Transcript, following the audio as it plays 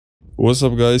What's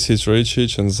up guys, it's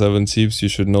Rachich and 7 tips you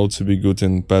should know to be good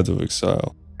in Path of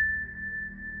Exile.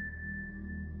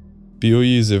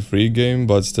 PoE is a free game,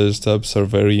 but stage tabs are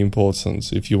very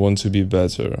important if you want to be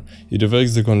better. It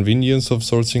affects the convenience of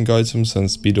sorting items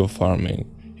and speed of farming.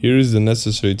 Here is the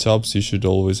necessary tabs you should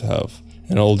always have,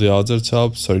 and all the other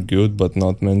tabs are good but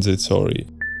not mandatory.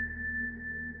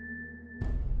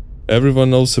 Everyone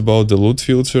knows about the loot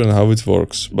filter and how it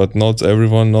works, but not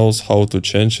everyone knows how to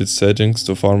change its settings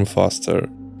to farm faster.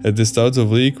 At the start of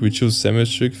League we choose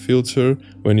semi-strict filter,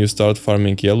 when you start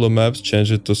farming yellow maps change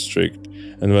it to strict,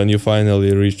 and when you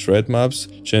finally reach red maps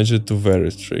change it to very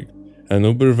strict. An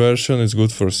Uber version is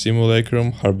good for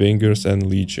Simulacrum, Harbingers and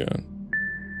Legion.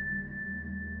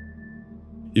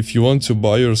 If you want to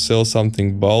buy or sell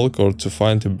something bulk or to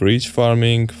find a breach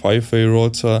farming, 5A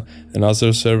rota and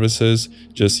other services,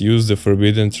 just use the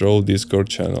Forbidden Troll Discord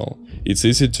channel. It's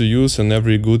easy to use and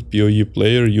every good PoE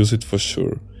player use it for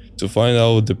sure. To find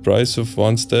out the price of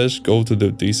one stash, go to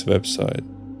this website.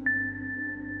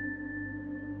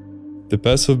 The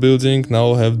Path of Building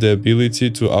now have the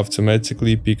ability to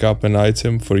automatically pick up an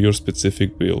item for your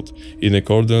specific build, in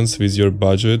accordance with your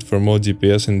budget for more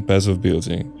DPS in Path of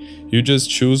Building. You just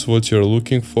choose what you're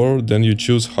looking for, then you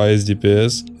choose highest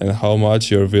DPS and how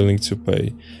much you're willing to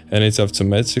pay, and it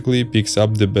automatically picks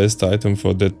up the best item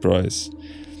for that price.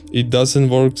 It doesn't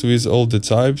work with all the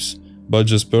types, but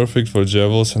just perfect for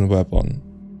Javelins and weapon.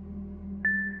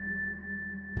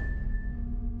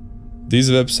 This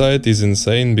website is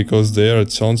insane because there are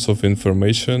tons of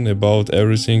information about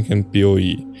everything in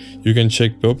PoE. You can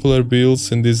check popular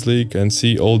builds in this league and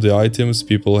see all the items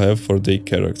people have for their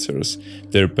characters,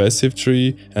 their passive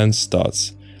tree and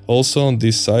stats. Also on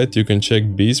this site you can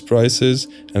check beast prices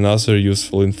and other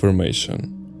useful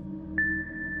information.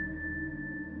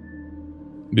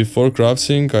 Before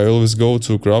crafting, I always go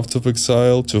to Path of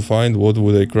Exile to find what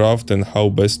would I craft and how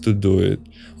best to do it.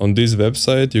 On this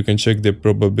website you can check the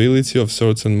probability of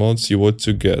certain mods you want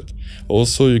to get.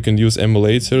 Also you can use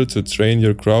emulator to train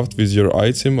your craft with your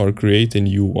item or create a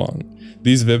new one.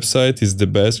 This website is the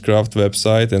best craft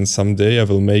website and someday I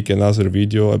will make another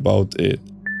video about it.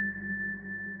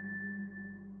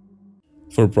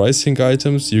 For pricing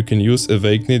items you can use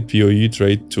Awakened PoE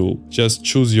trade tool. Just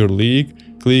choose your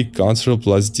league, click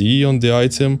Ctrl+D on the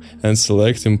item and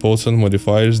select important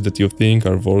modifiers that you think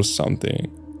are worth something.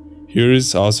 Here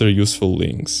is other useful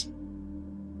links.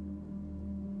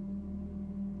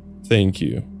 Thank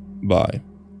you. Bye.